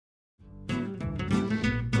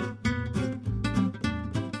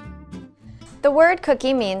The word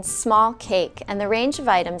cookie means small cake, and the range of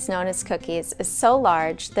items known as cookies is so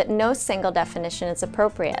large that no single definition is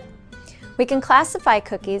appropriate. We can classify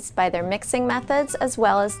cookies by their mixing methods as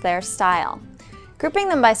well as their style. Grouping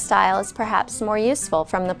them by style is perhaps more useful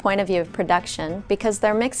from the point of view of production because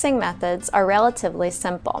their mixing methods are relatively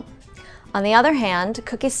simple. On the other hand,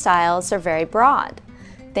 cookie styles are very broad.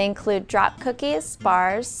 They include drop cookies,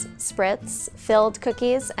 bars, spritz, filled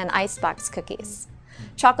cookies, and icebox cookies.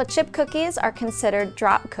 Chocolate chip cookies are considered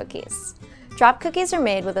drop cookies. Drop cookies are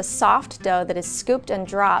made with a soft dough that is scooped and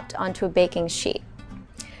dropped onto a baking sheet.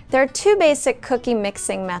 There are two basic cookie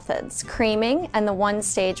mixing methods, creaming and the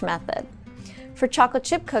one-stage method. For chocolate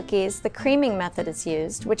chip cookies, the creaming method is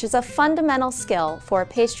used, which is a fundamental skill for a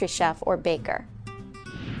pastry chef or baker.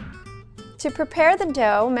 To prepare the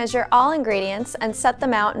dough, measure all ingredients and set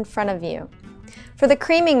them out in front of you. For the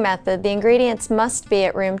creaming method, the ingredients must be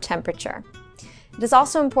at room temperature. It is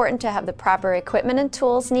also important to have the proper equipment and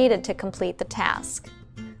tools needed to complete the task.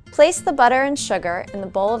 Place the butter and sugar in the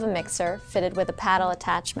bowl of a mixer fitted with a paddle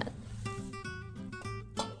attachment.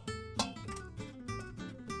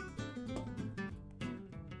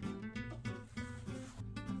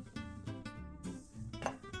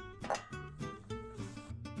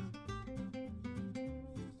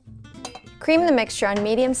 Cream the mixture on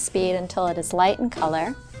medium speed until it is light in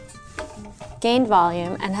color, gained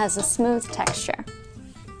volume, and has a smooth texture.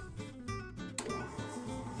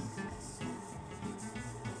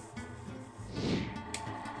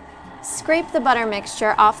 Scrape the butter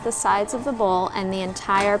mixture off the sides of the bowl and the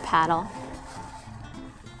entire paddle.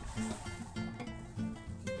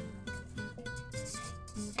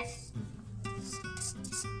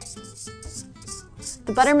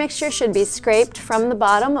 The butter mixture should be scraped from the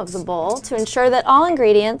bottom of the bowl to ensure that all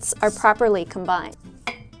ingredients are properly combined.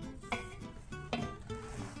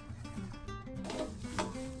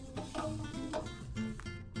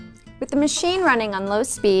 With the machine running on low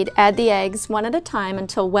speed, add the eggs one at a time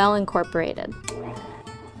until well incorporated.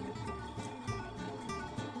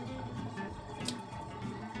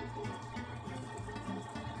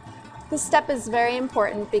 This step is very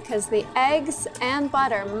important because the eggs and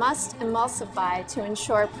butter must emulsify to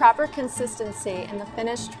ensure proper consistency in the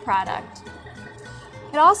finished product.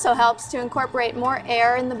 It also helps to incorporate more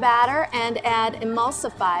air in the batter and add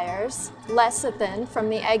emulsifiers, lecithin from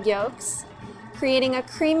the egg yolks, creating a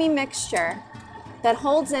creamy mixture that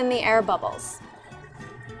holds in the air bubbles.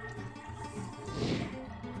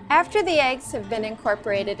 After the eggs have been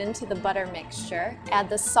incorporated into the butter mixture, add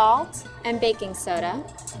the salt and baking soda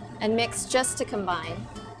and mix just to combine.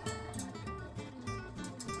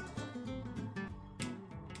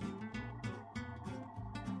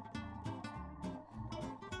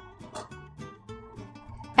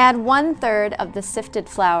 Add 1/3 of the sifted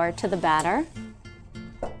flour to the batter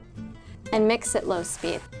and mix at low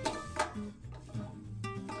speed.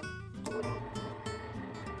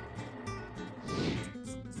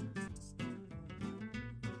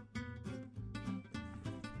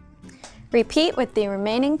 Repeat with the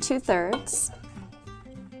remaining 2/3.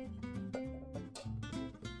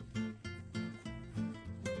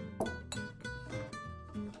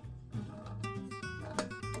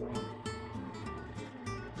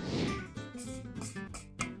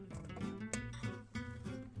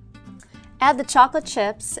 Add the chocolate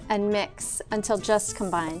chips and mix until just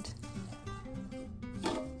combined.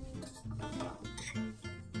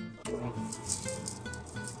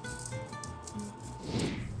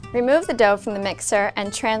 Remove the dough from the mixer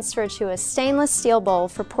and transfer to a stainless steel bowl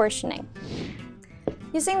for portioning.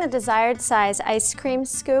 Using the desired size ice cream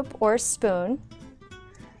scoop or spoon,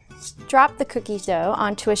 drop the cookie dough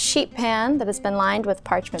onto a sheet pan that has been lined with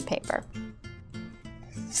parchment paper.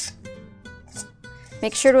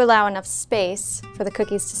 Make sure to allow enough space for the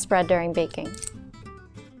cookies to spread during baking.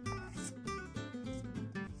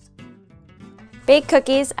 Bake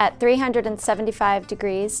cookies at 375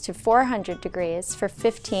 degrees to 400 degrees for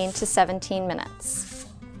 15 to 17 minutes.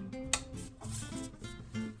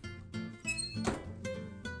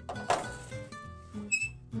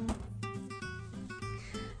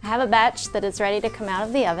 I have a batch that is ready to come out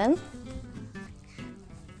of the oven.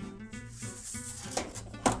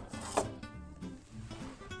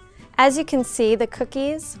 As you can see, the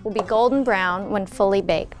cookies will be golden brown when fully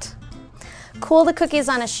baked. Cool the cookies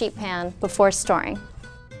on a sheet pan before storing.